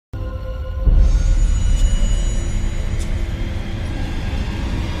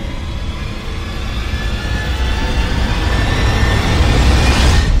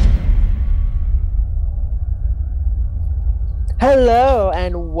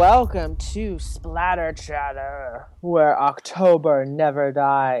Welcome to Splatter Chatter, where October never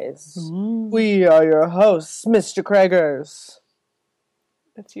dies. We are your hosts, Mr. Craigers.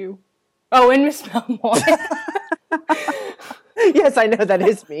 That's you. Oh, and Miss Melmore. Yes, I know that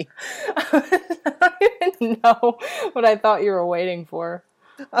is me. I don't even know what I thought you were waiting for.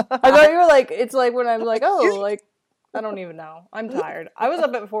 I thought you were like, it's like when I'm like, oh, like, I don't even know. I'm tired. I was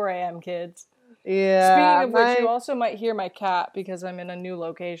up at 4 a.m., kids. Yeah. Speaking of which, you also might hear my cat because I'm in a new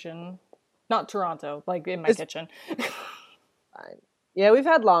location. Not Toronto, like in my kitchen. Fine. Yeah, we've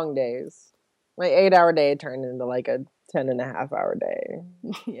had long days. My 8-hour day turned into like a 10.5-hour day.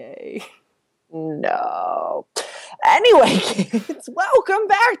 Yay. No. Anyway, kids, welcome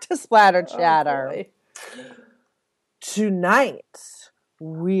back to Splatter Chatter. Oh, Tonight,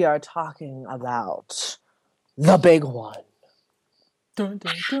 we are talking about the big one. dun,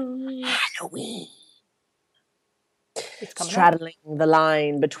 dun, dun. Halloween. It's coming up. Straddling the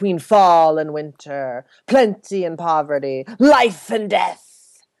line between fall and winter, plenty and poverty, life and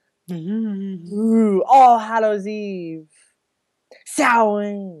death. Ooh, All Hallows Eve.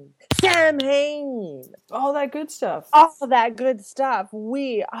 Samhain, Samhain, All that good stuff. all that good stuff.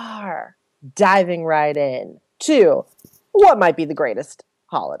 We are diving right in to what might be the greatest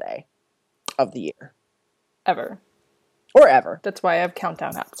holiday of the year. Ever. Or ever. That's why I have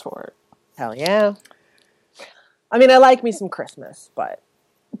countdown apps for it. Hell yeah. I mean, I like me some Christmas, but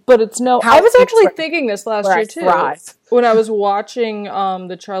it's no. How I was actually different thinking this last where I year too. thrive. When I was watching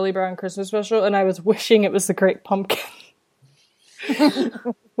the Charlie Brown Christmas special, and I was wishing it was The Great Pumpkin,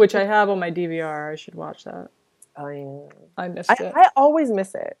 which I have on my DVR. I should watch that. oh, yeah. I missed it. I always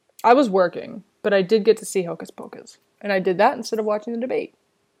miss it. I was working, but I did get to see Hocus Pocus, and I did that instead of watching the debate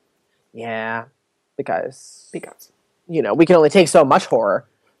Yeah, because, because you know, we can only take so much horror.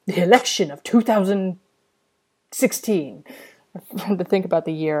 the election of 2016. I had to think about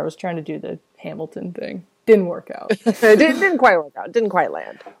the year. I was trying to do the Hamilton thing. Didn't work out. It didn't quite work out. Didn't quite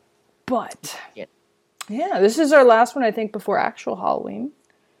land. But, Yeah. yeah, this is our last one, I think, before actual Halloween.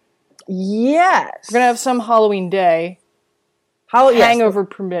 Yes. We're going to have some Halloween day, yes. hangover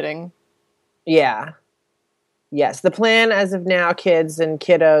permitting. Yeah. Yes. The plan as of now, kids and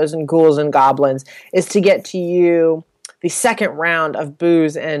kiddos and ghouls and goblins, is to get to you the second round of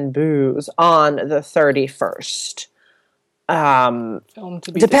Booze and Booze on the 31st. Film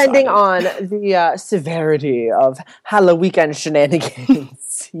to be Depending decided. on the severity of Halloween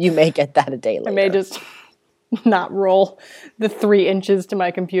shenanigans, you may get that a day later. I may just not roll the 3 inches to my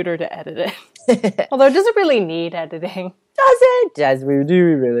computer to edit it. Although, does it really need editing? Does it? Does we do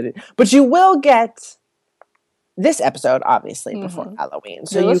we really? But you will get this episode, obviously, before Halloween.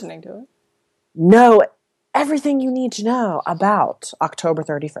 So You're you listening to it. know everything you need to know about October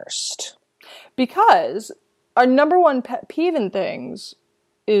 31st. Because our number one pet peeve in things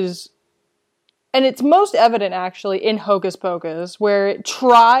is, and it's most evident actually in Hocus Pocus, where it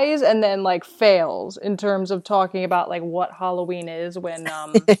tries and then like fails in terms of talking about like what Halloween is when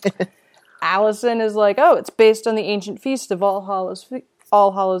Allison is like, oh, it's based on the ancient feast of All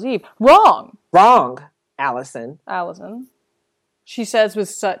Hallows Eve. Wrong, Allison. she says with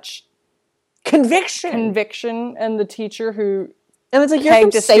such Conviction. and the teacher who And it's like, you're from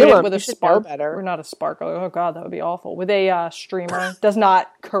pegged a student Salem. with You a should know spark, better. or not a sparkle. Oh god, that would be awful. With a streamer, does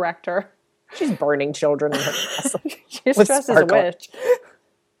not correct her. She's burning children in her class. She's With dressed as a sparkle. witch.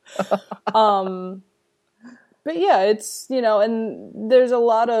 But yeah, it's, you know, and there's a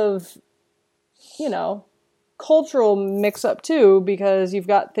lot of, you know, cultural mix-up too, because you've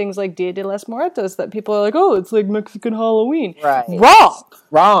got things like Dia de los Muertos that people are like, oh, it's like Mexican Halloween. Right.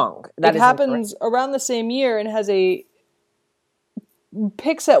 Wrong. That it is happens around the same year and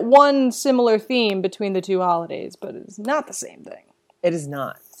picks at one similar theme between the two holidays, but it's not the same thing. It is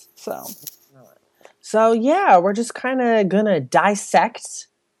not. So, yeah, we're just kind of gonna dissect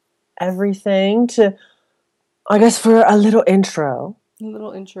everything to, I guess, for a little intro. a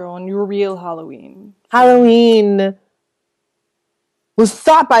little intro on your real Halloween. Halloween was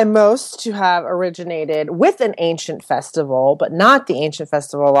thought by most to have originated with an ancient festival, but not the ancient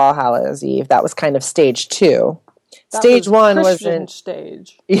festival of All Hallows Eve. That was kind of stage 2. Stage 1 was Christian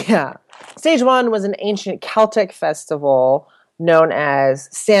stage. Yeah. Stage 1 was an ancient Celtic festival known as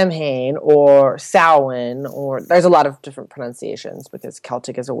Samhain or Samhain, or there's a lot of different pronunciations because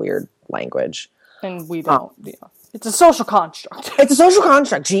Celtic is a weird language. And we don't, it's a social construct. It's a social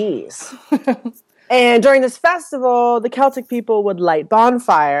construct, jeez. And during this festival, the Celtic people would light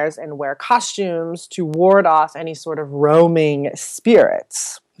bonfires and wear costumes to ward off any sort of roaming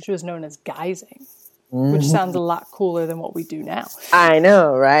spirits. Which was known as guising. Which sounds a lot cooler than what we do now. I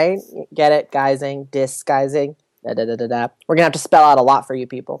know, right? Get it? Guising, disguising. Da, da, da, da, da. We're going to have to spell out a lot for you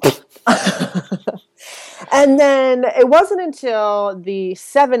people. And then it wasn't until the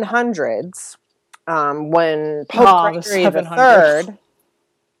 700s when Pope Gregory the 700s. III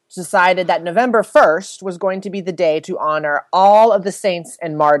decided that November 1st was going to be the day to honor all of the saints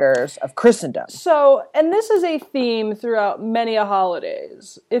and martyrs of Christendom. So, and this is a theme throughout many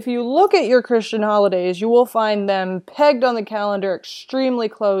holidays. If you look at your Christian holidays, you will find them pegged on the calendar extremely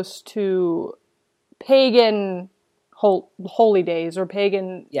close to pagan holy days or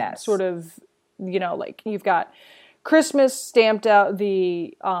pagan sort of, like you've got Christmas stamped out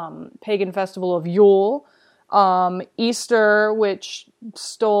the pagan festival of Yule. Easter, which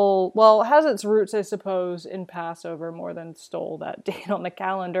has its roots, I suppose, in Passover more than stole that date on the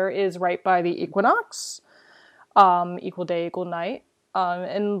calendar, is right by the equinox, equal day, equal night.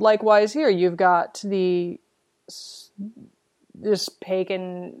 And likewise here, you've got this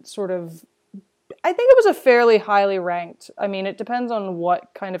pagan sort of, I think it was a fairly highly ranked, I mean, it depends on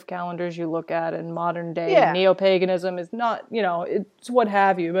what kind of calendars you look at, and modern day neo-paganism is not, it's what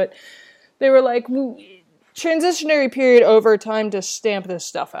have you, but they were like, transitionary period over time to stamp this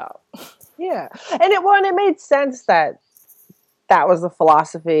stuff out. Yeah. And it made sense that was the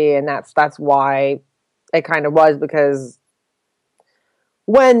philosophy, and that's why it kind of was, because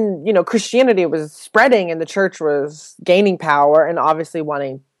when, Christianity was spreading and the church was gaining power and obviously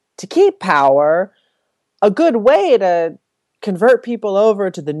wanting to keep power, a good way to convert people over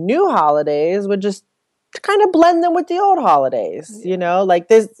to the new holidays would just to kind of blend them with the old holidays, like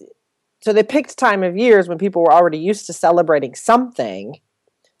this. So they picked time of years when people were already used to celebrating something,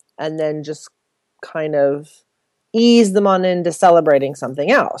 and then just kind of ease them on into celebrating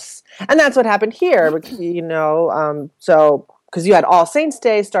something else. And that's what happened here, because you had All Saints'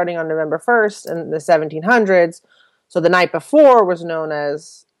 Day starting on November 1st in the 1700s. So the night before was known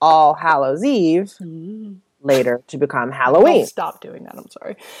as All Hallows' Eve, later to become Halloween. I'll stop doing that, I'm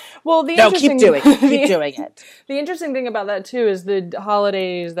sorry. Well, keep doing it. The interesting thing about that, too, is the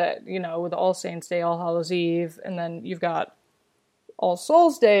holidays that, with All Saints' Day, All Hallows' Eve, and then you've got All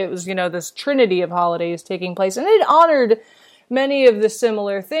Souls' Day. It was, this trinity of holidays taking place, and it honored many of the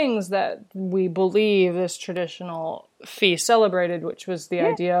similar things that we believe this traditional feast celebrated, which was the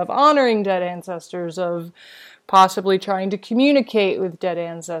idea of honoring dead ancestors, of possibly trying to communicate with dead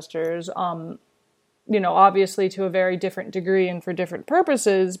ancestors, obviously to a very different degree and for different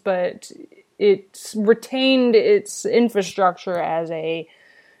purposes, but it retained its infrastructure as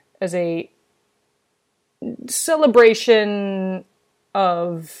a celebration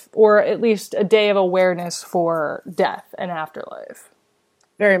of, or at least a day of awareness for death and afterlife.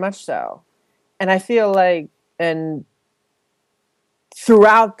 Very much so. And I feel like, and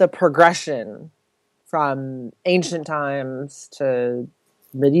throughout the progression from ancient times to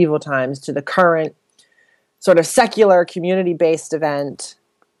medieval times to the current sort of secular community-based event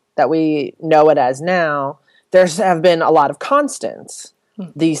that we know it as now, there have been a lot of constants.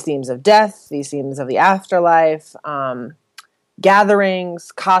 These themes of death, these themes of the afterlife,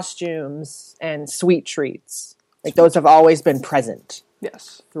 gatherings, costumes, and sweet treats. Like, those have always been present.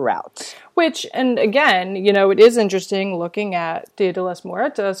 Yes. Throughout. Which, and again, it is interesting looking at Dia de los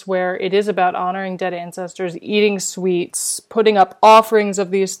Muertos, where it is about honoring dead ancestors, eating sweets, putting up offerings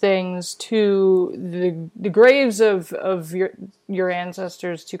of these things to the graves of your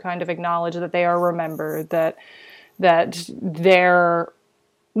ancestors, to kind of acknowledge that they are remembered, that they're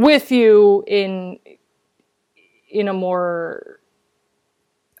with you in a more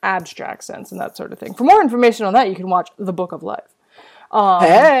abstract sense and that sort of thing. For more information on that, you can watch The Book of Life.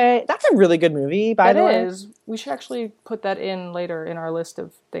 Hey, that's a really good movie, by the way. It is. We should actually put that in later in our list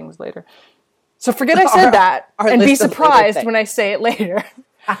of things later. So forget I said that and be surprised when I say it later.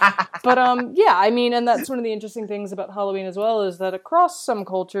 But and that's one of the interesting things about Halloween as well, is that across some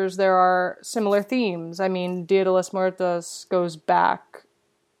cultures there are similar themes. I mean, Dia de los Muertos goes back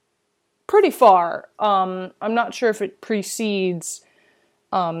pretty far. I'm not sure if it precedes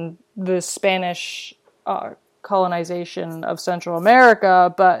the Spanish colonization of Central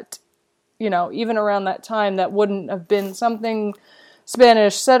America, but even around that time, that wouldn't have been something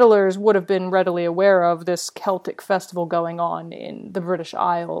Spanish settlers would have been readily aware of, this Celtic festival going on in the British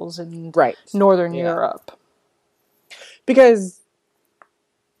Isles and Northern Europe. Because,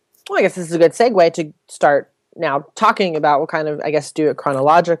 I guess this is a good segue to start now talking about, we'll kind of, do it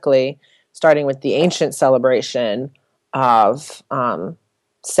chronologically, starting with the ancient celebration of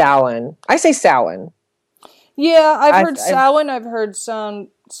Samhain. I say Samhain. Yeah, I've heard Samhain, I've heard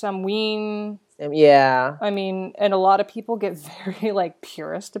Samhain. Yeah. I mean, and a lot of people get very,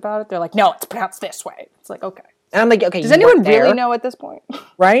 purist about it. They're like, no, it's pronounced this way. It's like, okay. And I'm like, okay, Does you anyone weren't there, really know at this point?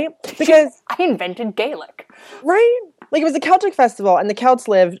 right? Because, I invented Gaelic. right? Like, it was a Celtic festival, and the Celts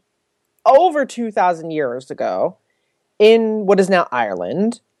lived over 2,000 years ago in what is now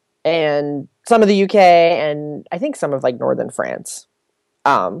Ireland, and some of the UK, and I think some of, like, northern France.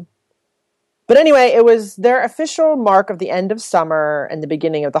 But anyway, it was their official mark of the end of summer and the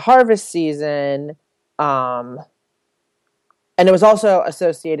beginning of the harvest season. And it was also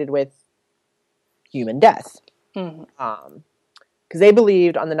associated with human death. Because they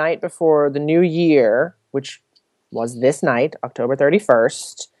believed on the night before the new year, which was this night, October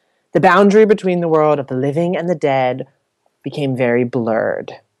 31st, the boundary between the world of the living and the dead became very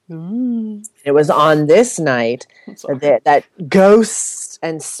blurred. It was on this night that ghosts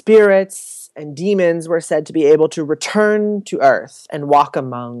and spirits and demons were said to be able to return to Earth and walk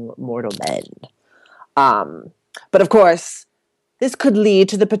among mortal men. But of course, this could lead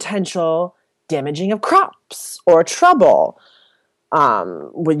to the potential damaging of crops or trouble.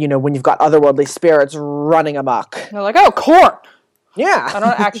 When you've got otherworldly spirits running amok. They're like, oh, corn. Yeah. I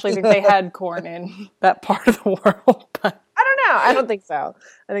don't actually think they had corn in that part of the world, but I don't know. I don't think so.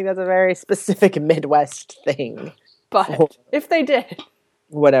 I think that's a very specific Midwest thing. But if they did.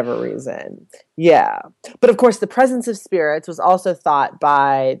 Whatever reason. Yeah. But of course, the presence of spirits was also thought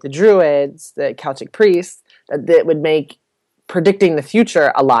by the Druids, the Celtic priests, that it would make predicting the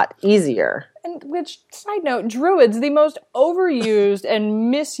future a lot easier. And which, side note, Druids, the most overused and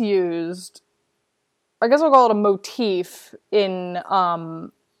misused, I guess I'll call it a motif in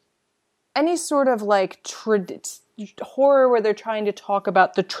any sort of like horror where they're trying to talk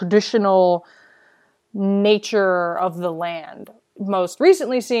about the traditional nature of the land. Most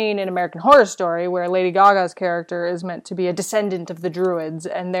recently seen in American Horror Story, where Lady Gaga's character is meant to be a descendant of the Druids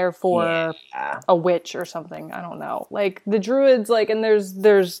and therefore a witch or something. I don't know. Like the Druids, like, and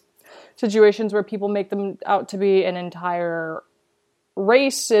there's situations where people make them out to be an entire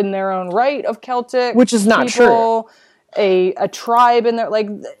race in their own right of Celtic, which is not people, true. A tribe in there, like,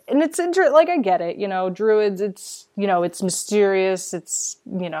 and it's like I get it, Druids. It's it's mysterious. It's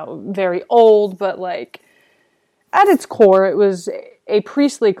very old, but like at its core, it was a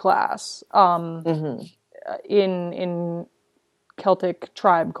priestly class in Celtic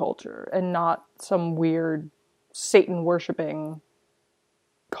tribe culture, and not some weird Satan worshipping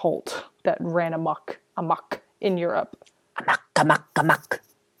cult that ran amok in Europe. Amok.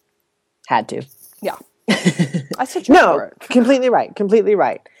 Had to. Yeah. I said no, completely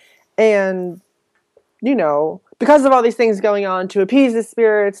right. And, because of all these things going on, to appease the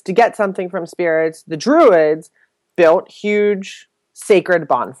spirits, to get something from spirits, the Druids built huge sacred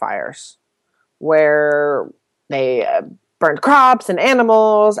bonfires where they burned crops and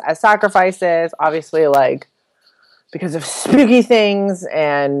animals as sacrifices, obviously, like, because of spooky things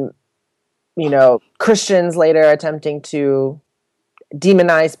and, Christians later attempting to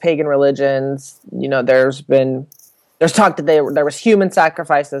demonize pagan religions. There's talk that there was human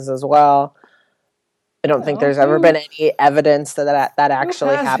sacrifices as well. I don't think there's ever been any evidence that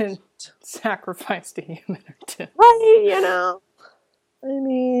actually happened. Sacrificed a human or two. Right, I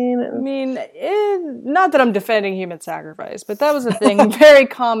mean, not that I'm defending human sacrifice, but that was a thing very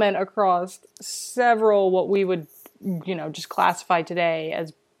common across several what we would, just classify today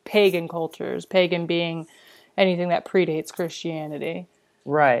as pagan cultures. Pagan being anything that predates Christianity.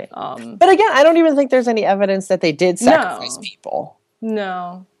 Right. But again, I don't even think there's any evidence that they did sacrifice people.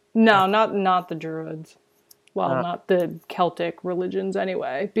 No, not the Druids. Well, not the Celtic religions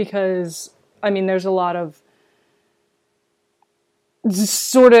anyway, because, there's a lot of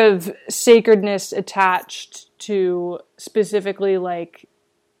sort of sacredness attached to specifically, like,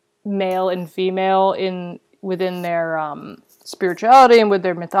 male and female within their spirituality and with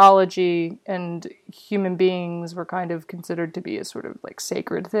their mythology, and human beings were kind of considered to be a sort of like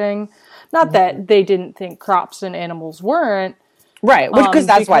sacred thing. Not that they didn't think crops and animals weren't. Right, because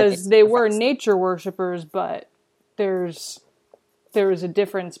they were nature worshippers, but there is a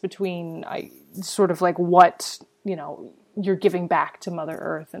difference between sort of like what, you're giving back to Mother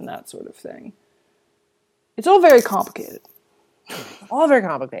Earth and that sort of thing. It's all very complicated. All very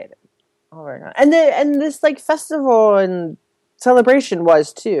complicated. And this like festival and celebration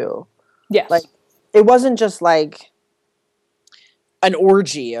was too. Yes. Like, it wasn't just like an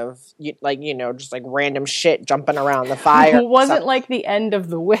orgy of just like random shit jumping around the fire. It wasn't like the end of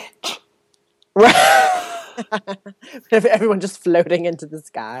The Witch. Right. Everyone just floating into the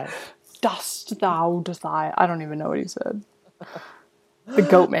sky. Dost thou desire? I don't even know what he said. The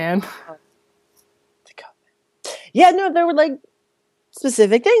goat man. Yeah, no, there were like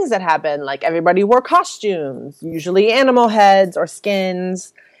specific things that happened. Like, everybody wore costumes, usually animal heads or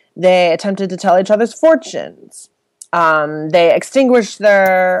skins, They attempted to tell each other's fortunes. They extinguished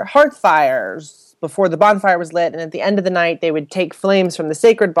their hearth fires before the bonfire was lit, and at the end of the night, they would take flames from the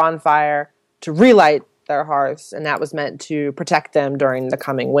sacred bonfire to relight their hearths, and that was meant to protect them during the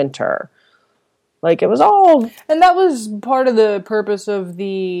coming winter. Like, it was all... And that was part of the purpose of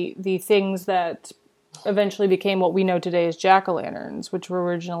the things that eventually became what we know today as jack-o'-lanterns, which were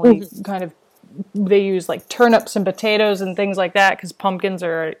originally kind of... They used, like, turnips and potatoes and things like that, because pumpkins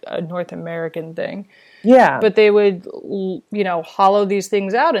are a North American thing. Yeah. But they would, hollow these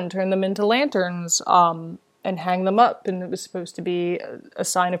things out and turn them into lanterns, and hang them up, and it was supposed to be a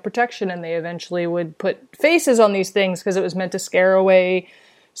sign of protection, and they eventually would put faces on these things because it was meant to scare away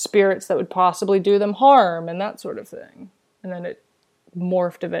spirits that would possibly do them harm, and that sort of thing. And then it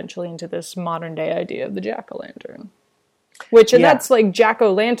morphed eventually into this modern day idea of the jack-o'-lantern. Which, and that's like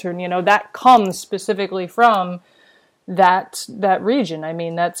jack-o'-lantern, that comes specifically from that region. I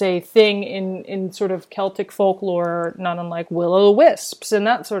mean, that's a thing in sort of Celtic folklore, not unlike will-o'-the-wisps and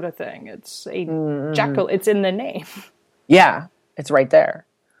that sort of thing. It's a it's in the name. Yeah, it's right there.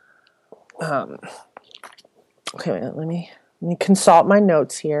 Okay, let me consult my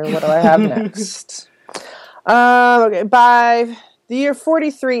notes here. What do I have next? Okay, by the year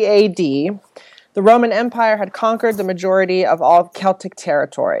 43 AD, the Roman Empire had conquered the majority of all Celtic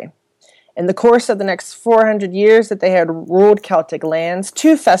territory. In the course of the next 400 years that they had ruled Celtic lands,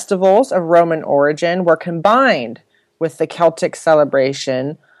 2 festivals of Roman origin were combined with the Celtic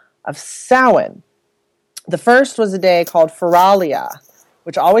celebration of Samhain. The first was a day called Feralia,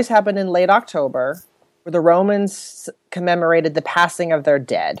 which always happened in late October, where the Romans commemorated the passing of their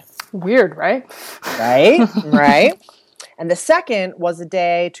dead. Weird, right? Right. And the second was a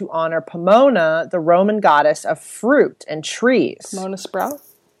day to honor Pomona, the Roman goddess of fruit and trees. Pomona sprout?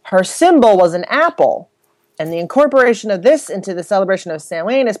 Her symbol was an apple, and the incorporation of this into the celebration of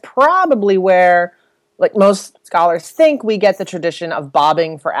Samhain is probably where, like most scholars think, we get the tradition of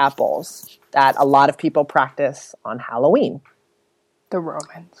bobbing for apples that a lot of people practice on Halloween. The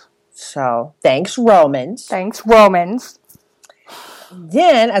Romans. So, thanks, Romans. Thanks, Romans.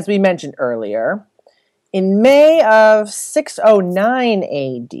 Then, as we mentioned earlier, in May of 609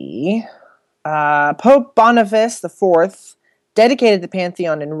 AD, Pope Boniface IV dedicated the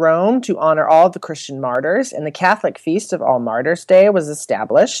Pantheon in Rome to honor all the Christian martyrs, and the Catholic Feast of All Martyrs Day was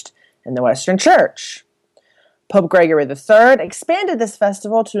established in the Western Church. Pope Gregory III expanded this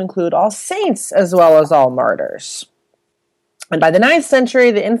festival to include all saints as well as all martyrs. And by the 9th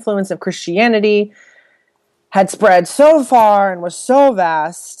century, the influence of Christianity had spread so far and was so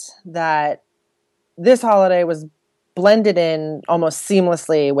vast that this holiday was blended in almost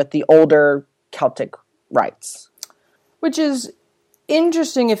seamlessly with the older Celtic rites. Which is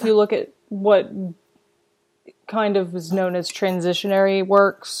interesting if you look at what kind of is known as transitionary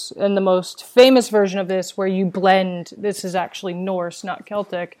works, and the most famous version of this, where you blend, this is actually Norse, not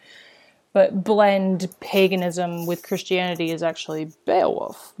Celtic, but blend paganism with Christianity, is actually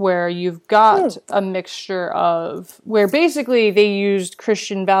Beowulf, where you've got a mixture of, where basically they used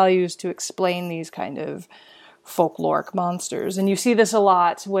Christian values to explain these kind of folkloric monsters. And you see this a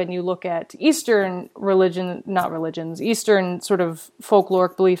lot when you look at Eastern Eastern sort of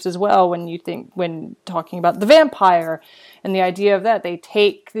folkloric beliefs as well, when talking about the vampire and the idea of that, they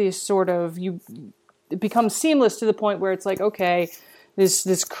take this sort of, it becomes seamless to the point where it's like, okay,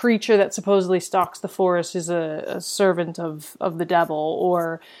 this creature that supposedly stalks the forest is a servant of the devil.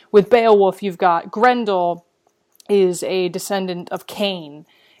 Or with Beowulf, you've got Grendel is a descendant of Cain,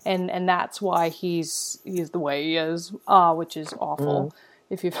 and that's why he's the way he is, which is awful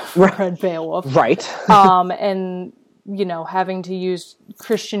if you've read Beowulf. Right. And, having to use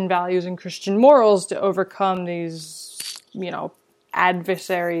Christian values and Christian morals to overcome these,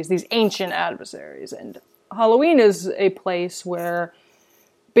 adversaries, these ancient adversaries. And Halloween is a place where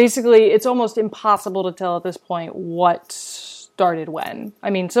basically it's almost impossible to tell at this point what started when. I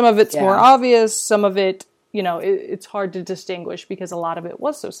mean, some of it's more obvious, some of it, it's hard to distinguish because a lot of it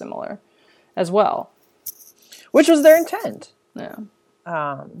was so similar as well. Which was their intent. Yeah.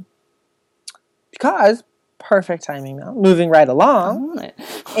 Because, perfect timing now, moving right along.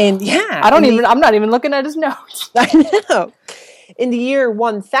 And I'm not even looking at his notes. I know. In the year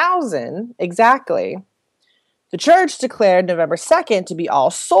 1000, exactly, the church declared November 2nd to be All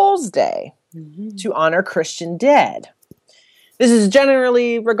Souls Day to honor Christian dead. This is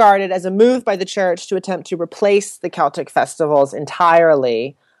generally regarded as a move by the church to attempt to replace the Celtic festivals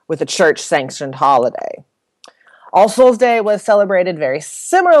entirely with a church-sanctioned holiday. All Souls Day was celebrated very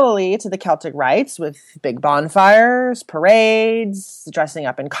similarly to the Celtic rites, with big bonfires, parades, dressing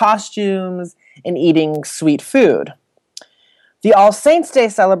up in costumes, and eating sweet food. The All Saints' Day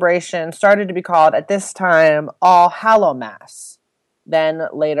celebration started to be called at this time All Hallowmass, then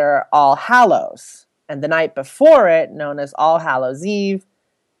later All Hallows, and the night before it known as All Hallows Eve,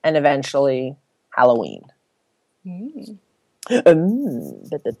 and eventually Halloween. That's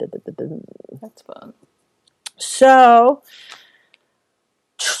fun. So,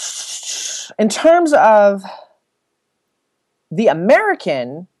 in terms of the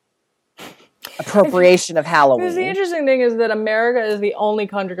American appropriation of Halloween. Because the interesting thing is that America is the only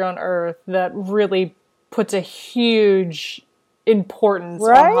country on Earth that really puts a huge importance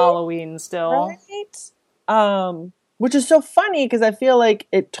on Halloween still. Right? Which is so funny because I feel like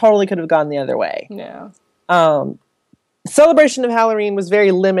it totally could have gone the other way. Yeah. Celebration of Halloween was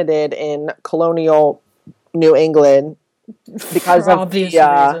very limited in colonial New England because of the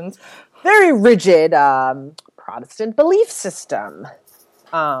reasons. Very rigid Protestant belief system.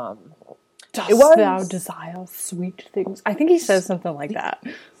 Dost thou desire sweet things? I think he says something like that.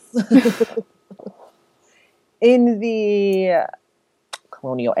 In the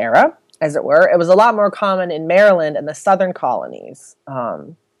colonial era, as it were, it was a lot more common in Maryland and the southern colonies,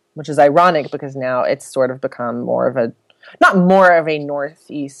 which is ironic because now it's sort of become not more of a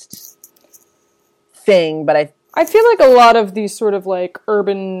Northeast thing, but I feel like a lot of these sort of like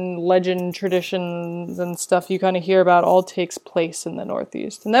urban legend traditions and stuff you kind of hear about all takes place in the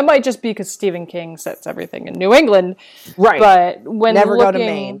Northeast. And that might just be because Stephen King sets everything in New England. Right. But when never go to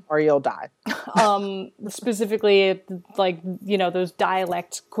Maine or you'll die. Specifically, like, you know, those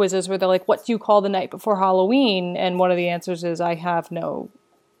dialect quizzes where they're like, what do you call the night before Halloween? And one of the answers is, I have no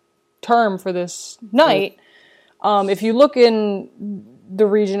term for this night. If you look in the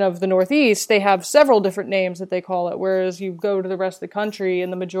region of the Northeast, they have several different names that they call it, whereas you go to the rest of the country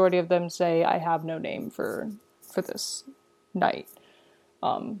and the majority of them say, I have no name for this night.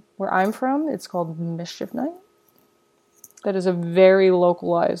 Where I'm from, it's called Mischief Night. That is a very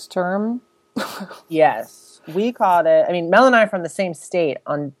localized term. Yes. We called it, Mel and I are from the same state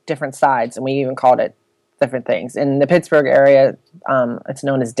on different sides, and we even called it different things. In the Pittsburgh area, it's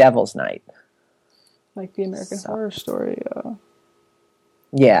known as Devil's Night. Like the American Horror Story,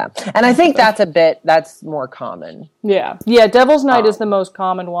 Yeah, and I think that's more common. Yeah, Devil's Night is the most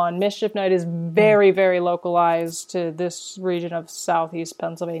common one. Mischief Night is very, very localized to this region of southeast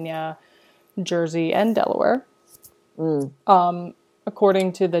Pennsylvania, Jersey, and Delaware,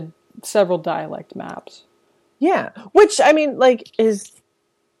 according to the several dialect maps. Yeah, which, is,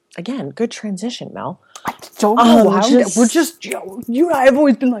 again, good transition, Mel. I don't know how we're just, you and I have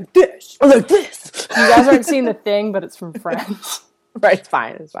always been like this. Or like this. You guys aren't seeing The Thing, but it's from Friends. Right, it's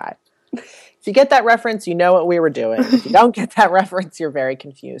fine. If you get that reference, you know what we were doing. If you don't get that reference, you're very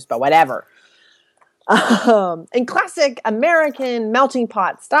confused, but whatever. In classic American melting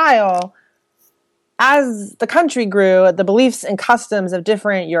pot style, as the country grew, the beliefs and customs of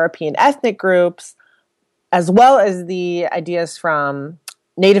different European ethnic groups, as well as the ideas from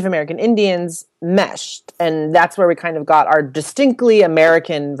Native American Indians, meshed. And that's where we kind of got our distinctly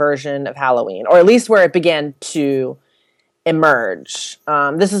American version of Halloween, or at least where it began to emerge.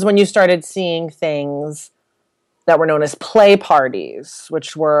 This is when you started seeing things that were known as play parties,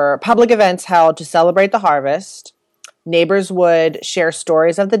 which were public events held to celebrate the harvest. Neighbors would share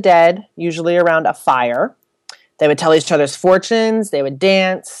stories of the dead, usually around a fire. They would tell each other's fortunes. They would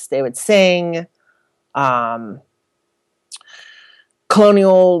dance. They would sing.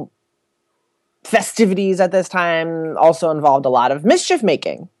 Colonial festivities at this time also involved a lot of mischief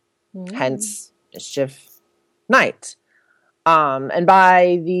making, hence Mischief Night. And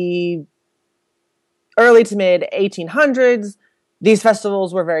by the early to mid 1800s, these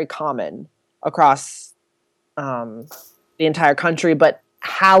festivals were very common across the entire country, but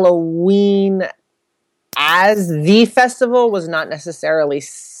Halloween as the festival was not necessarily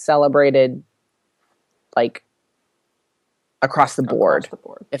celebrated like across the board,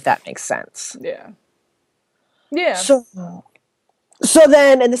 if that makes sense. Yeah. Yeah. So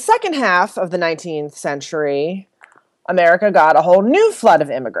then in the second half of the 19th century, America got a whole new flood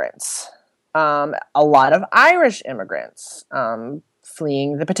of immigrants. A lot of Irish immigrants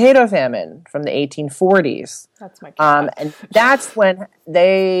fleeing the potato famine from the 1840s. That's my cat. And that's when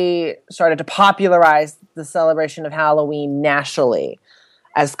they started to popularize the celebration of Halloween nationally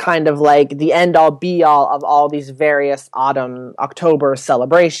as kind of like the end-all, be-all of all these various October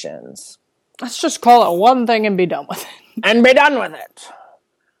celebrations. Let's just call it one thing and be done with it. And be done with it.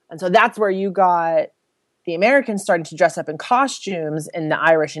 And so that's where you got the Americans starting to dress up in costumes in the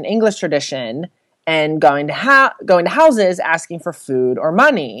Irish and English tradition and going to houses asking for food or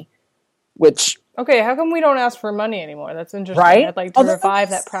money, which... Okay, how come we don't ask for money anymore? That's interesting. Right? I'd like to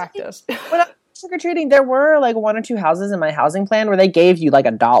revive that practice. trick-or-treating, there were like one or two houses in my housing plan where they gave you like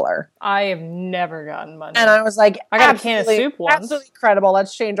 $1. I have never gotten money. And I was like, I got a can of soup once. Absolutely incredible.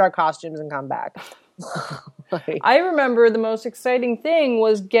 Let's change our costumes and come back. I remember the most exciting thing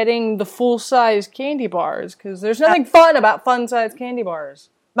was getting the full-size candy bars, because there's nothing fun about fun-size candy bars.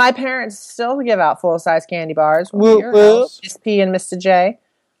 My parents still give out full-size candy bars. Your house. Miss P and Mr. J.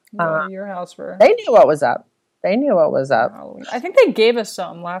 Your house for They knew what was up. Halloween. I think they gave us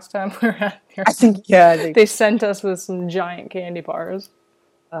some last time we were at here. I think, yeah. They sent us with some giant candy bars.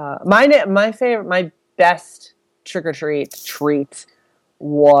 My best treat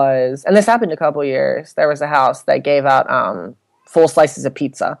was, and this happened a couple years, there was a house that gave out full slices of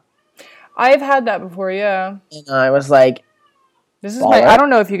pizza. I've had that before, yeah. And I was like, this is I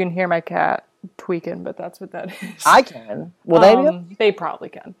don't know if you can hear my cat tweaking, but that's what that is. I can. Will they be? They probably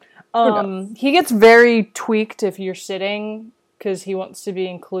can. He gets very tweaked if you're sitting because he wants to be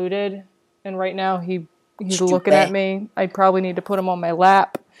included. And right now he's looking at me. I probably need to put him on my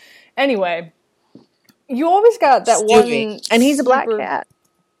lap. Anyway, you always got that one. And he's a black cat.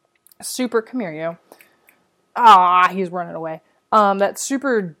 Come here, you. Ah, he's running away. That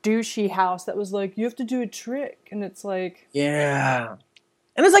super douchey house that was like, you have to do a trick. And it's like... Yeah.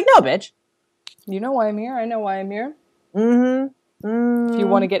 And it's like, no, bitch. You know why I'm here. I know why I'm here. Mm-hmm. If you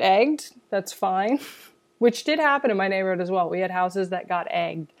want to get egged, that's fine. Which did happen in my neighborhood as well. We had houses that got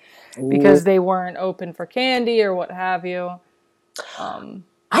egged because they weren't open for candy or what have you. I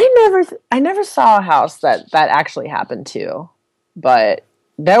never saw a house that actually happened to. But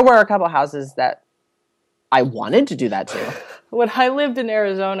there were a couple houses that I wanted to do that to. When I lived in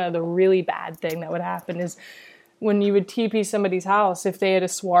Arizona, the really bad thing that would happen is when you would TP somebody's house, if they had a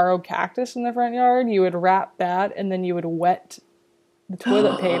saguaro cactus in the front yard, you would wrap that and then you would wet the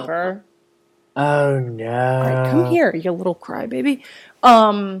toilet paper. Oh, no. All right, come here, you little crybaby.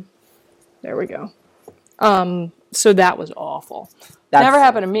 There we go. So that was awful. Never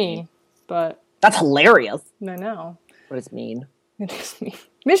happened to me, but... That's hilarious. I know. What does it mean? It is me.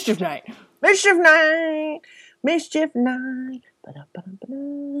 Mischief night. Mischief night. Mischief night.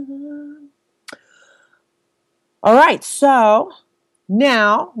 Ba-da-ba-da-ba-da. All right, so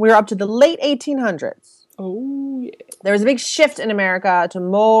now we're up to the late 1800s. Oh, yeah. There was a big shift in America to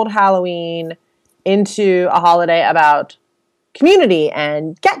mold Halloween into a holiday about community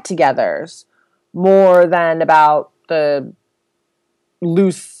and get-togethers more than about the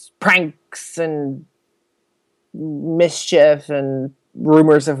loose pranks and mischief and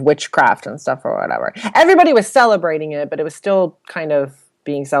rumors of witchcraft and stuff or whatever. Everybody was celebrating it, but it was still kind of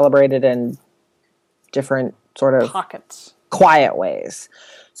being celebrated in different sort of pockets, quiet ways.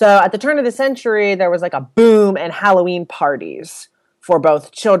 So at the turn of the century, there was like a boom in Halloween parties for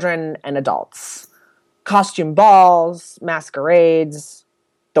both children and adults. Costume balls, masquerades,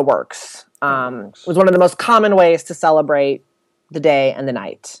 the works. Was one of the most common ways to celebrate the day and the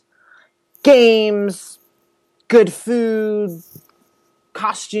night. Games, good food,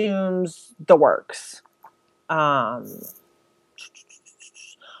 costumes, the works. Although,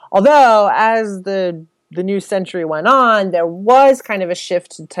 as the new century went on, there was kind of a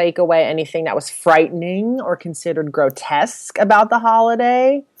shift to take away anything that was frightening or considered grotesque about the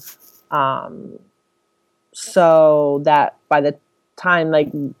holiday. So that by the time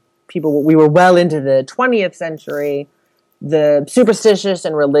we were well into the 20th century, the superstitious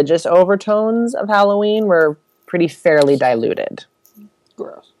and religious overtones of Halloween were pretty fairly diluted.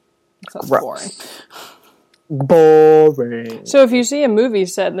 Gross. Sounds boring. Boring. So if you see a movie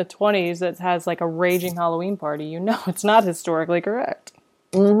set in the 20s that has like a raging Halloween party, you know it's not historically correct.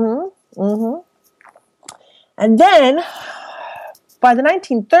 Mm-hmm. Mm-hmm. And then, by the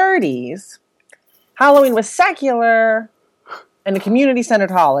 1930s, Halloween was secular and a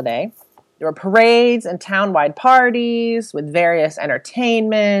community-centered holiday. There were parades and town-wide parties with various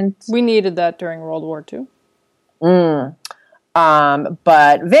entertainment. We needed that during World War II.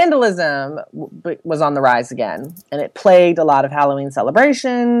 But vandalism was on the rise again, and it plagued a lot of Halloween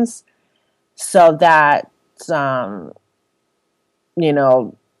celebrations, so that, there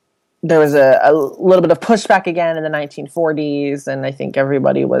was a little bit of pushback again in the 1940s, and I think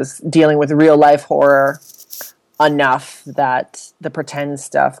everybody was dealing with real-life horror enough that the pretend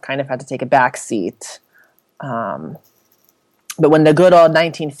stuff kind of had to take a back seat. But when the good old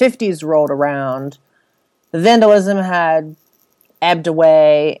 1950s rolled around, the vandalism had ebbed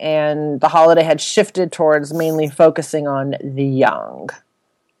away, and the holiday had shifted towards mainly focusing on the young.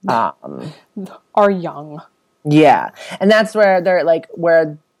 Our young. Yeah. And that's where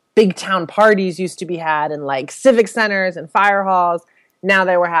where big town parties used to be had in civic centers and fire halls. Now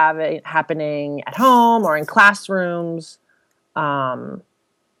they were happening at home or in classrooms.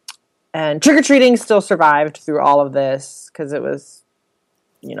 And trick-or-treating still survived through all of this because it was,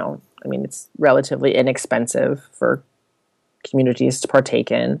 it's relatively inexpensive for communities to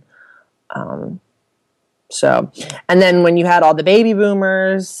partake in. And then when you had all the baby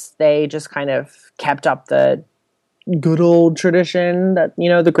boomers, they just kind of kept up the good old tradition that,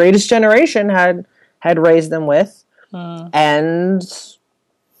 the greatest generation had raised them with. And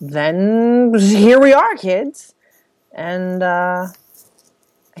then here we are, kids. And I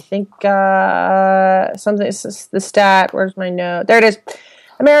think the stat, where's my note? There it is.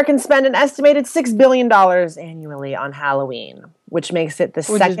 Americans spend an estimated $6 billion annually on Halloween, which makes it the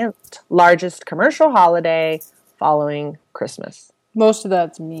second largest commercial holiday following Christmas. Most of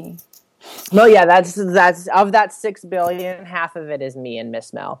that's me. Well, yeah, that's of that $6 billion, half of it is me and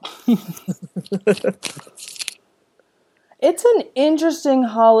Miss Mel. It's an interesting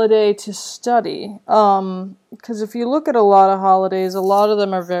holiday to study, because if you look at a lot of holidays, a lot of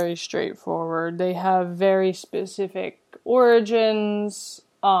them are very straightforward. They have very specific origins,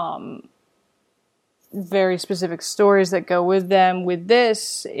 very specific stories that go with them. With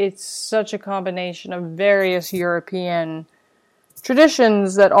this, it's such a combination of various European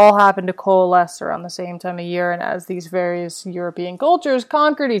traditions that all happen to coalesce around the same time of year, and as these various European cultures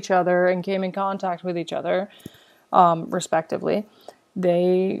conquered each other and came in contact with each other, respectively,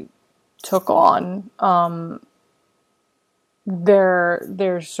 they took on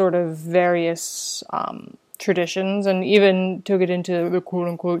their sort of various traditions, and even took it into the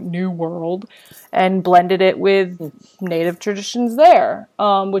quote-unquote New World and blended it with native traditions there,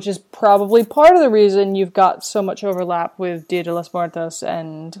 which is probably part of the reason you've got so much overlap with Dia de los Muertos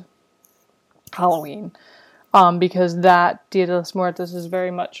and Halloween, because that Dia de los Muertos is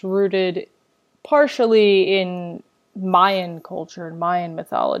very much rooted partially in Mayan culture and Mayan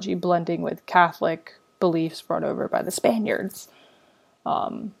mythology, blending with Catholic beliefs brought over by the Spaniards.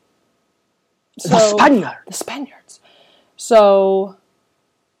 The Spaniards. So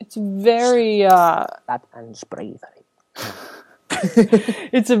it's very that ends bravery.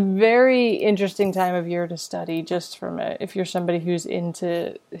 It's a very interesting time of year to study, just from if you're somebody who's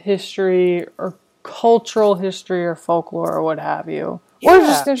into history or cultural history or folklore or what have you, or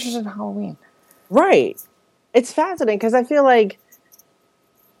just interested in Halloween. Right. It's fascinating because I feel like,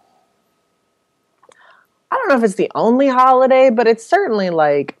 I don't know if it's the only holiday, but it's certainly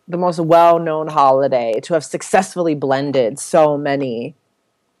like the most well-known holiday to have successfully blended so many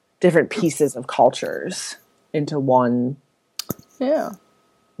different pieces of cultures into one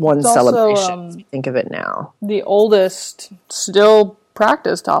celebration. Also, think of it now. The oldest still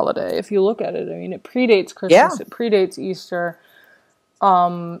practiced holiday, if you look at it. I mean, it predates Christmas, it predates Easter.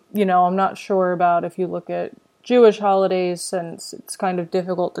 I'm not sure about if you look at Jewish holidays, since it's kind of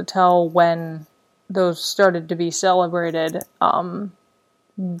difficult to tell when those started to be celebrated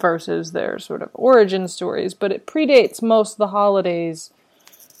versus their sort of origin stories, but it predates most of the holidays,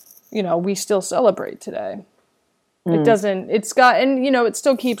 we still celebrate today. It doesn't, it's got, and it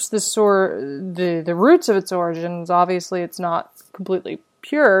still keeps the roots of its origins. Obviously it's not completely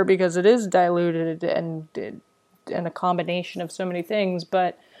pure because it is diluted and a combination of so many things,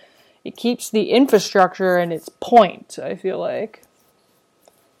 but it keeps the infrastructure and its point, I feel like.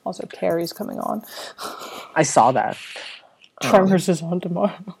 Also, Carrie's coming on. I saw that. Tremors is on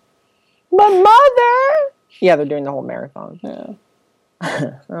tomorrow. My mother! Yeah, they're doing the whole marathon. Yeah.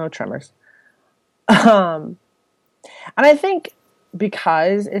 Oh, Tremors. And I think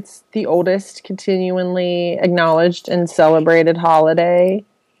because it's the oldest continually acknowledged and celebrated holiday,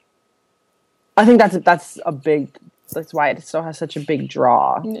 I think that's why it still has such a big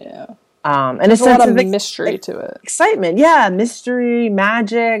draw. Yeah. And there's a lot of mystery to it. Excitement, yeah. Mystery,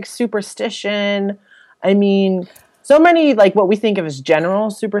 magic, superstition. I mean, so many, like, what we think of as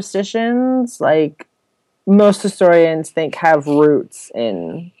general superstitions, like, most historians think have roots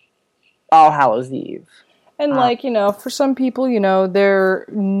in All Hallows Eve. And, for some people, their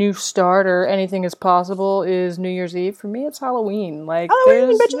new start or anything is possible is New Year's Eve. For me, it's Halloween.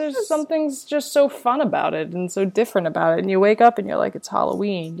 There's something's just so fun about it and so different about it. And you wake up and you're like, it's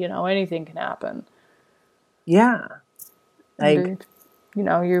Halloween. Anything can happen. Yeah. You're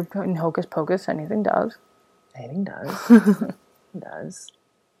in Hocus Pocus. Anything does. Anything does. It does.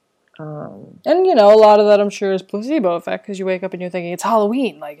 And, a lot of that, I'm sure, is placebo effect, because you wake up and you're thinking, it's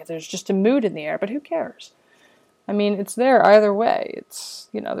Halloween. Like, there's just a mood in the air, but who cares? I mean, it's there either way. It's,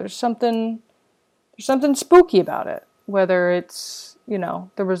 there's something spooky about it, whether it's,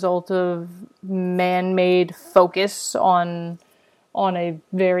 the result of man-made focus on a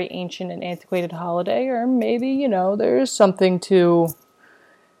very ancient and antiquated holiday, or maybe, there's something to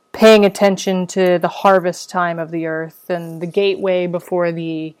paying attention to the harvest time of the earth and the gateway before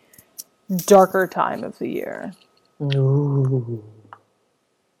the darker time of the year. Ooh.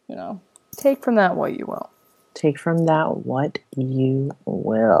 You know, take from that what you will. Take from that what you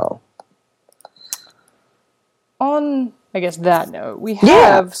will. On, I guess, that note, we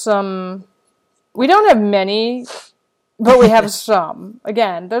have we don't have many, but we have some.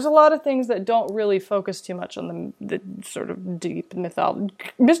 Again, there's a lot of things that don't really focus too much on the sort of deep mythology.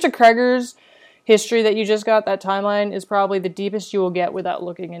 Mr. Kreger's history that you just got, that timeline, is probably the deepest you will get without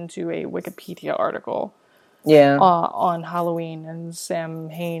looking into a Wikipedia article. Yeah. On Halloween and Sam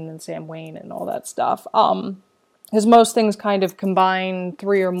Hain and Sam Wayne and all that stuff. Because most things kind of combine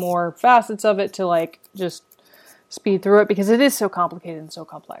 3 or more facets of it to, like, just speed through it, because it is so complicated and so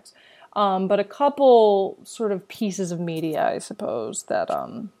complex. But a couple sort of pieces of media, I suppose, that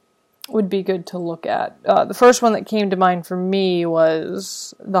would be good to look at. The first one that came to mind for me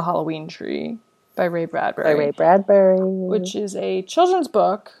was The Halloween Tree by Ray Bradbury. Which is a children's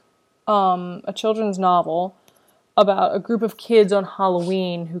book, a children's novel, about a group of kids on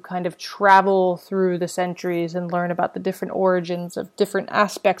Halloween who kind of travel through the centuries and learn about the different origins of different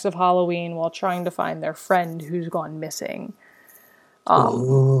aspects of Halloween while trying to find their friend who's gone missing.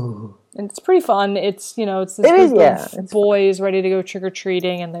 And it's pretty fun. It's, you know, it's this group of boys ready to go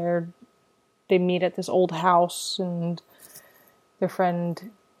trick-or-treating, and they meet at this old house, and their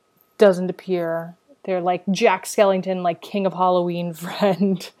friend doesn't appear. They're like Jack Skellington, like King of Halloween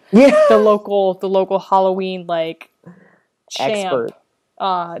friend. Yeah. The local Halloween, like, champ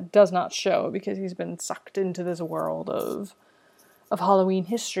does not show because he's been sucked into this world of Halloween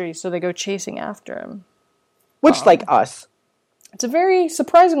history, so they go chasing after him. Which, like us. It's a very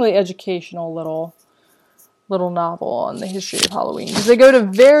surprisingly educational little novel on the history of Halloween, because they go to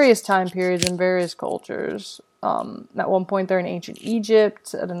various time periods and various cultures. At one point they're in ancient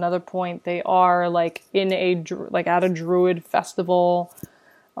Egypt. At another point they are like in at a druid festival.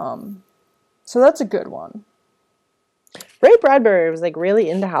 So that's a good one. Ray Bradbury was like really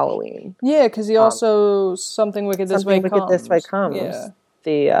into Halloween. Yeah, because he also Something Wicked This Way Comes. Yeah.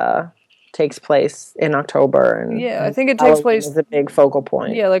 The takes place in October, and I think it takes place is a big focal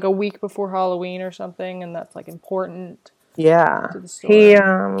point. Yeah, like a week before Halloween or something, and that's like important. Yeah, to the story. He,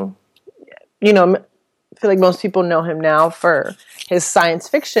 you know, I feel like most people know him now for his science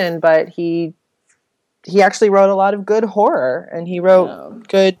fiction, but he actually wrote a lot of good horror, and he wrote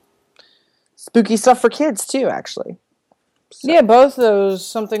good spooky stuff for kids too, actually. So. Yeah, both those,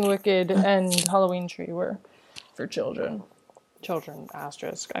 Something Wicked and Halloween Tree, were for children. Children,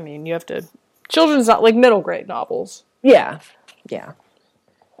 asterisk. I mean, you have to... Children's not like middle grade novels. Yeah. Yeah.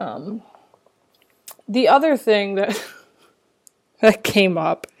 The other thing that came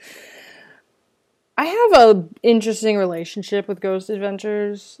up... I have an interesting relationship with Ghost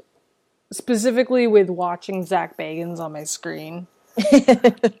Adventures, specifically with watching Zach Bagans on my screen.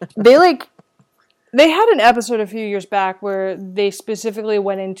 They had an episode a few years back where they specifically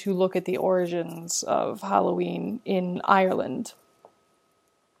went in to look at the origins of Halloween in Ireland.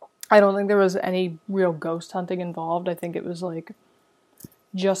 I don't think there was any real ghost hunting involved. I think it was like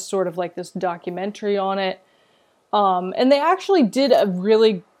just sort of like this documentary on it. And they actually did a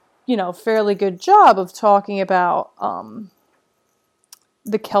really, fairly good job of talking about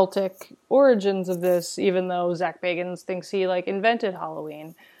the Celtic origins of this, even though Zach Bagans thinks he invented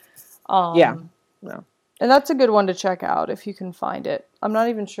Halloween. Yeah. No. And that's a good one to check out if you can find it. I'm not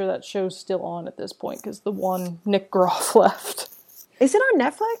even sure that show's still on at this point because the one Nick Groff left. Is it on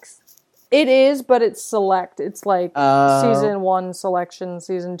Netflix? It is, but it's select. It's season 1 selections,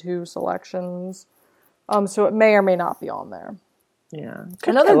 season 2 selections. So it may or may not be on there. Yeah.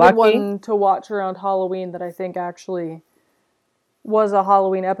 Another good one to watch around Halloween that I think actually was a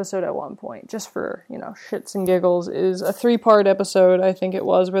Halloween episode at one point, just for, shits and giggles, is a 3-part episode, I think it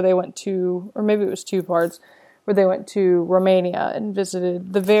was, where they went to, or maybe it was 2 parts, where they went to Romania and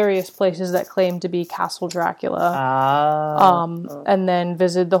visited the various places that claim to be Castle Dracula. And then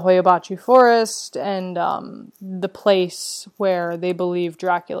visited the Hoia Baciu Forest and the place where they believe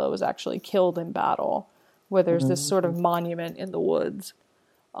Dracula was actually killed in battle, where there's this sort of monument in the woods.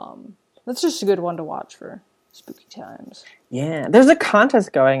 That's just a good one to watch for spooky times. Yeah, there's a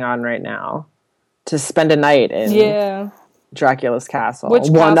contest going on right now to spend a night in Dracula's castle. Which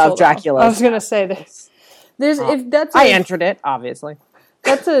one castle, of Dracula's. I was going to say this. I entered it, obviously.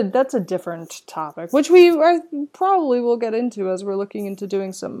 That's a different topic, which we probably will get into as we're looking into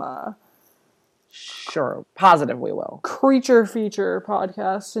doing some. Sure, positive we will. Creature feature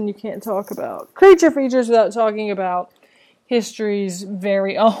podcasts, and you can't talk about creature features without talking about history's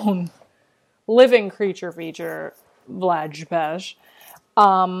very own living creature feature, Vlad Tepes.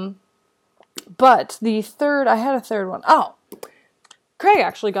 But I had a third one. Oh, Craig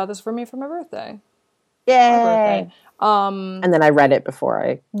actually got this for me for my birthday. Yay! And then I read it before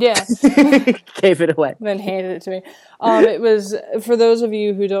I gave it away. Then handed it to me. It was, for those of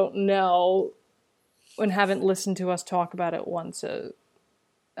you who don't know and haven't listened to us talk about it once a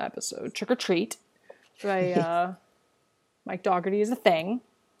episode, Trick or Treat by Mike Dougherty is a thing.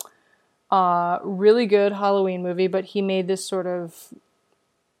 Really good Halloween movie, but he made this sort of,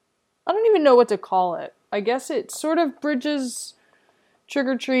 I don't even know what to call it. I guess it sort of bridges Trick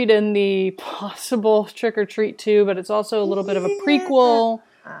or Treat and the possible Trick or Treat 2, but it's also a little bit of a prequel.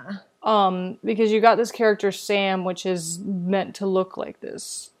 Because you got this character Sam, which is meant to look like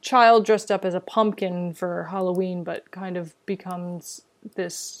this child dressed up as a pumpkin for Halloween, but kind of becomes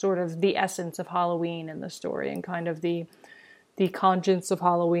this sort of the essence of Halloween in the story, and kind of the conscience of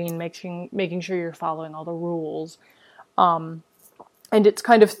Halloween, making sure you're following all the rules. And it's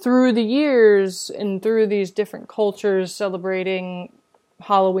kind of through the years and through these different cultures celebrating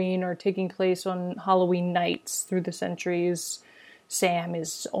Halloween or taking place on Halloween nights through the centuries, Sam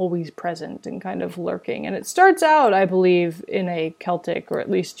is always present and kind of lurking. And it starts out, I believe, in a Celtic or at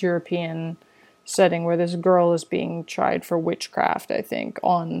least European setting where this girl is being tried for witchcraft, I think,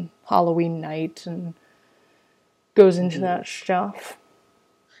 on Halloween night, and goes into that stuff.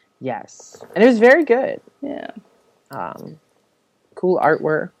 Yes. And it was very good. Yeah. Cool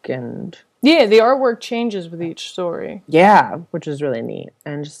artwork and... Yeah, the artwork changes with each story. Yeah, which is really neat.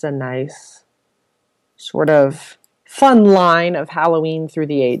 And just a nice sort of fun line of Halloween through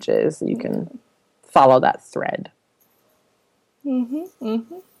the ages. You can follow that thread. And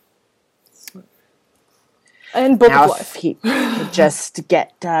Book now, of Life. If he could just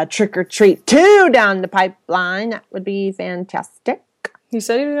get Trick or Treat 2 down the pipeline, that would be fantastic. He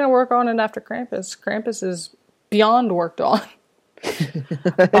said he was going to work on it after Krampus. Krampus is beyond worked on.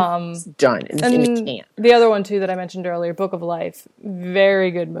 It's done. It's in the can. The other one, too, that I mentioned earlier, Book of Life. Very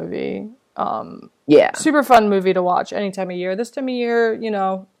good movie. Super fun movie to watch any time of year. This time of year,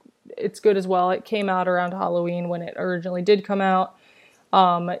 it's good as well. It came out around Halloween when it originally did come out.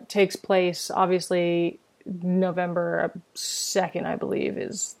 It takes place, obviously, November 2nd, I believe,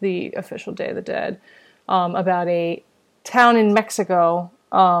 is the official Day of the Dead. About a town in Mexico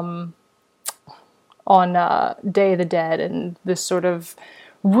on Day of the Dead, and this sort of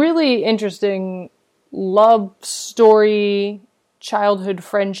really interesting love story, childhood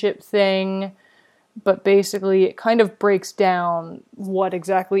friendship thing, but basically it kind of breaks down what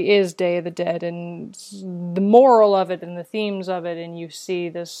exactly is Day of the Dead and the moral of it and the themes of it, and you see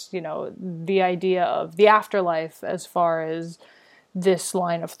this, the idea of the afterlife as far as this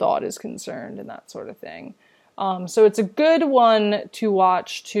line of thought is concerned and that sort of thing. So it's a good one to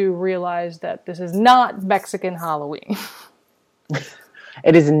watch to realize that this is not Mexican Halloween.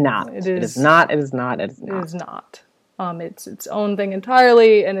 It is not. It is not. It is not. It is not. It is not. It's its own thing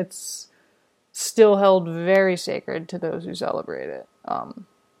entirely, and it's still held very sacred to those who celebrate it.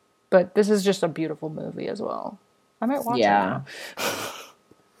 But this is just a beautiful movie as well. I might watch it now.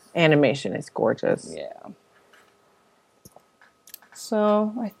 Animation is gorgeous. Yeah.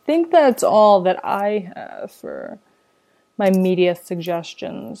 So I think that's all that I have for my media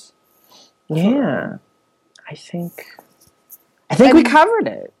suggestions. Yeah. I think we covered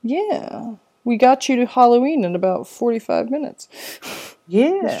it. Yeah. We got you to Halloween in about 45 minutes.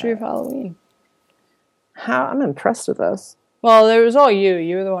 Yeah. History of Halloween. I'm impressed with us. Well, it was all you.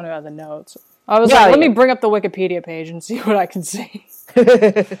 You were the one who had the notes. I was let me bring up the Wikipedia page and see what I can see.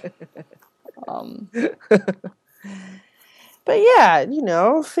 But yeah,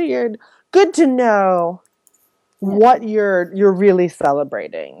 figured good to know what you're really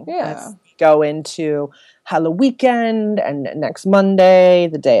celebrating. Yeah. As we go into Halloween weekend and next Monday,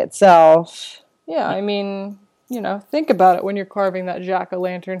 the day itself. Yeah, I mean, think about it when you're carving that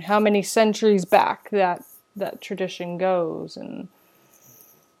jack-o'-lantern, how many centuries back that tradition goes, and,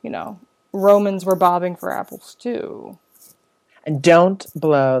 Romans were bobbing for apples too. And don't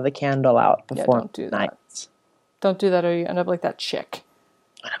blow the candle out before don't do night. that. Don't do that or you end up like that chick.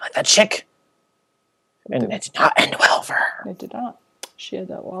 And it did not end well for her. It did not. She had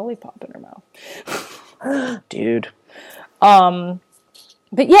that lollipop in her mouth. Dude.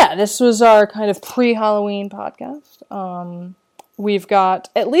 But yeah, this was our kind of pre-Halloween podcast. We've got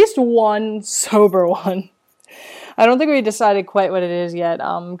at least one sober one. I don't think we decided quite what it is yet,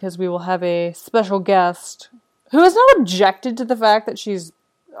 because we will have a special guest who has not objected to the fact that she's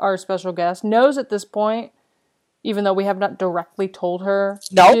our special guest, knows at this point, even though we have not directly told her.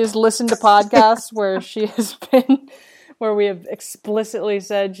 Nope. She has listened to podcasts where she has been, where we have explicitly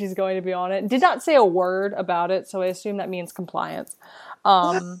said she's going to be on it. Did not say a word about it, so I assume that means compliance.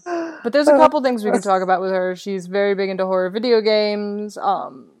 But there's a couple things we can talk about with her. She's very big into horror video games.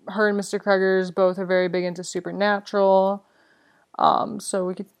 Her and Mr. Kreger's both are very big into supernatural. So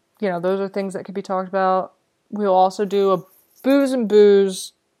we could, those are things that could be talked about. We'll also do a booze and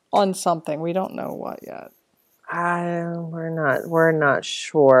booze on something. We don't know what yet. We're not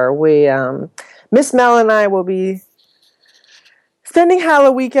sure. We, Miss Mel and I will be spending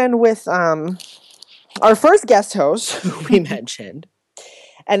Halloween weekend with, our first guest host, who we mentioned,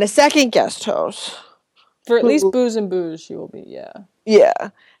 and a second guest host. For at least booze and booze, she will be, yeah. Yeah.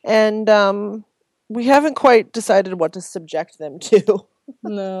 And, we haven't quite decided what to subject them to.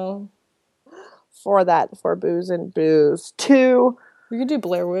 No. For booze and booze. 2. We could do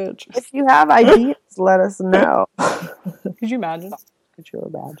Blair Witch. If you have ideas, let us know. Could you imagine? Could you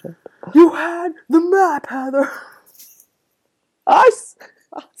imagine? You had the map, Heather. Us.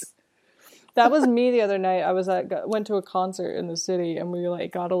 That was me the other night. I went to a concert in the city, and we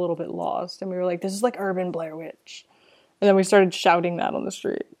got a little bit lost, and we were like, "This is like urban Blair Witch," and then we started shouting that on the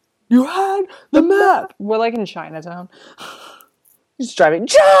street. You had the map. We're like in Chinatown. He's driving.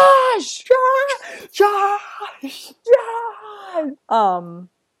 Josh.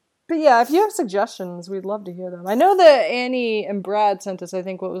 But yeah, if you have suggestions, we'd love to hear them. I know that Annie and Brad sent us, I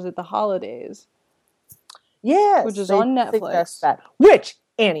think, what was it, The Holidays? Yes. Which is on Netflix. That. Which,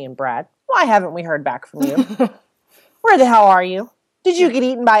 Annie and Brad, why haven't we heard back from you? Where the hell are you? Did you get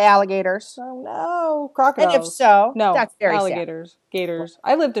eaten by alligators? Oh no, crocodiles. And if so, no, that's very alligators, sad. Gators.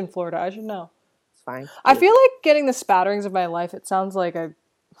 I lived in Florida. I should know. It's fine. I feel like getting the spatterings of my life. It sounds like I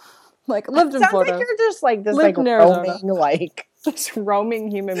lived in Florida. Sounds like you're just like this, this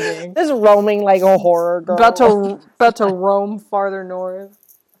roaming human being. This roaming like a horror girl. About to roam farther north.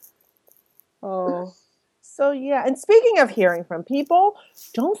 Oh. So yeah, and speaking of hearing from people,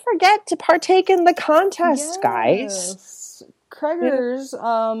 don't forget to partake in the contest, guys. Kreger's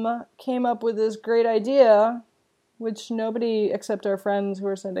came up with this great idea, which nobody except our friends who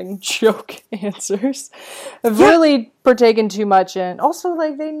are sending joke answers have really partaken too much in. Also,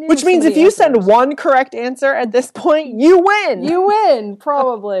 they knew. Which means if you send one correct answer at this point, you win. You win,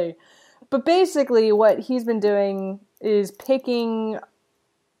 probably. But basically, what he's been doing is picking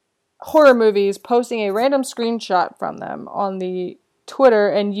horror movies, posting a random screenshot from them on the Twitter,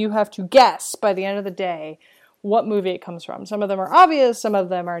 and you have to guess by the end of the day what movie it comes from. Some of them are obvious, some of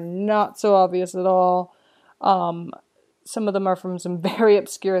them are not so obvious at all. Some of them are from some very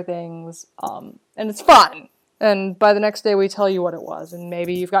obscure things, and it's fun. And by the next day, we tell you what it was, and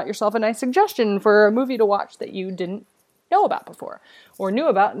maybe you've got yourself a nice suggestion for a movie to watch that you didn't know about before, or knew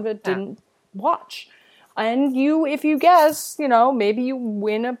about but didn't watch. And if you guess, maybe you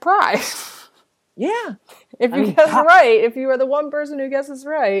win a prize. Yeah. If you guess right, if you are the one person who guesses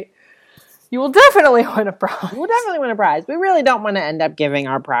right, you will definitely win a prize. We'll definitely win a prize. We really don't want to end up giving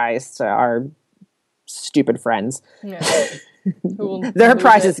our prize to our stupid friends. Yeah. Their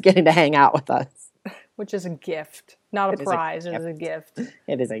prize is getting to hang out with us. Which is a gift. Not a prize, it is a gift.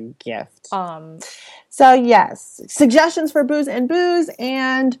 It is a gift. So yes, suggestions for booze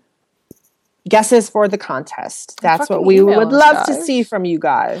and guesses for the contest. That's what we would love to see from you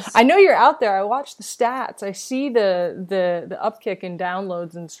guys. I know you're out there. I watch the stats. I see the upkick in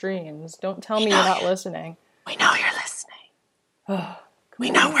downloads and streams. Don't tell me you're not listening. We know you're listening. We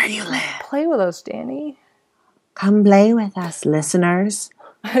know where you live. Play with us, Danny. Come play with us, listeners.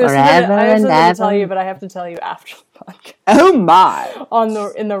 I have something to tell you, but I have to tell you after the podcast. Oh my!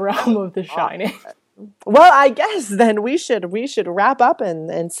 In the realm of The Shining. Well, I guess then we should wrap up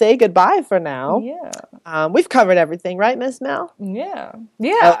and say goodbye for now. Yeah. We've covered everything, right, Miss Mel? Yeah.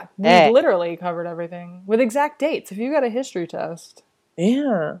 Yeah. We've literally covered everything with exact dates. If you got a history test.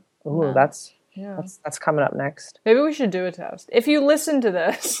 Yeah. Ooh, that's coming up next. Maybe we should do a test. If you listen to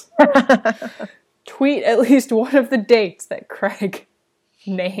this, tweet at least one of the dates that Craig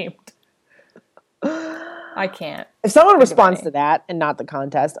named. I can't. If someone responds to that and not the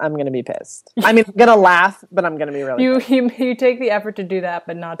contest, I'm going to be pissed. I mean, I'm going to laugh, but I'm going to be really pissed. You take the effort to do that,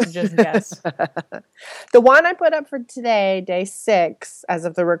 but not to just guess. The one I put up for today, day 6, as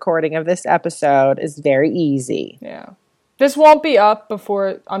of the recording of this episode, is very easy. Yeah. This won't be up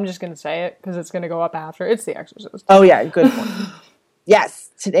before, I'm just going to say it, because it's going to go up after. It's The Exorcist. Oh, yeah, good point.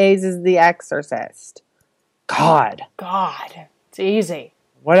 Yes, today's is The Exorcist. God. It's easy.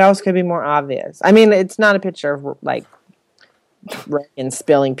 What else could be more obvious? I mean, it's not a picture of, like, Reagan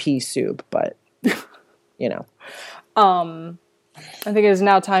spilling pea soup, but, you know. I think it is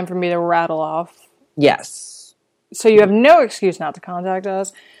now time for me to rattle off. Yes. So you have no excuse not to contact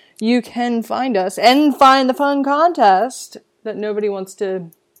us. You can find us and find the fun contest that nobody wants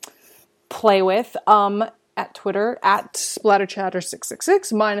to play with at at Twitter at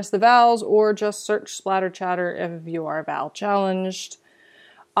SplatterChatter666 minus the vowels, or just search SplatterChatter if you are vowel challenged.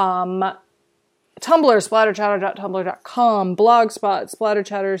 Tumblr, splatterchatter.tumblr.com, Blogspot,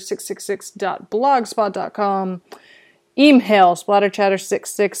 splatterchatter666.blogspot.com, email,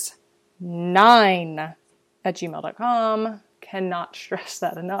 splatterchatter669@gmail.com. Cannot stress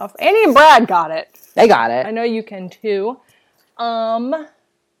that enough. Annie and Brad got it. They got it. I know you can too.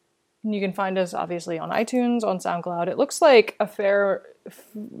 You can find us obviously on iTunes, on SoundCloud. It looks like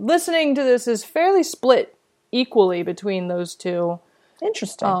listening to this is fairly split equally between those two.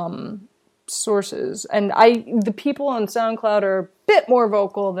 Interesting. Sources. And the people on SoundCloud are a bit more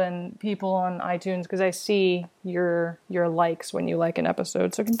vocal than people on iTunes because I see your likes when you like an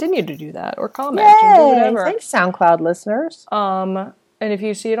episode. So continue to do that or comment and do whatever. Thanks, SoundCloud listeners. And if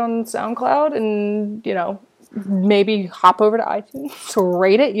you see it on SoundCloud and, maybe hop over to iTunes to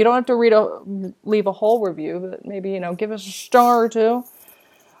rate it. You don't have to leave a whole review, but maybe, give us a star or two.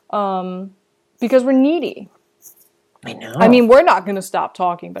 Because we're needy. I know. I mean, we're not going to stop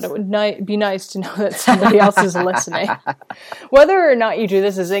talking, but it would be nice to know that somebody else is listening. Whether or not you do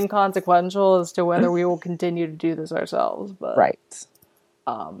this is inconsequential as to whether we will continue to do this ourselves. But, right.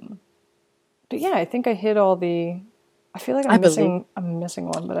 But yeah, I think I hit all the... I feel like I'm missing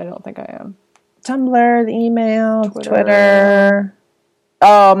one, but I don't think I am. Tumblr, the email, Twitter.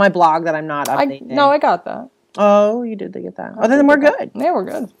 Oh, my blog that I'm not updating. No, I got that. Oh, you did get that. Oh, then we're good. Yeah, we're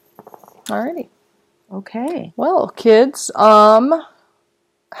good. Alrighty. Okay. Well, kids,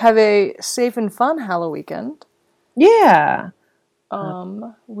 have a safe and fun Halloween weekend. Yeah.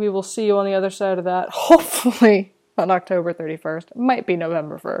 We will see you on the other side of that, hopefully on October 31st. It might be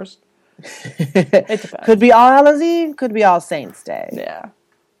November 1st. It depends. Could be All Hallows Eve, could be All Saints Day. Yeah.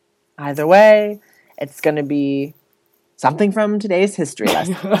 Either way, it's going to be something from today's history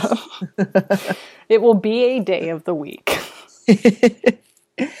lesson. It will be a day of the week.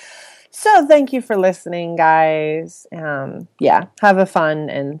 So thank you for listening, guys. Have a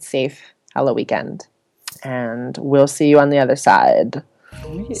fun and safe Halloween weekend. And we'll see you on the other side.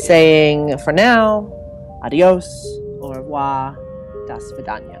 Yeah. Saying, for now, adios, au revoir, das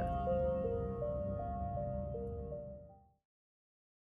vidania.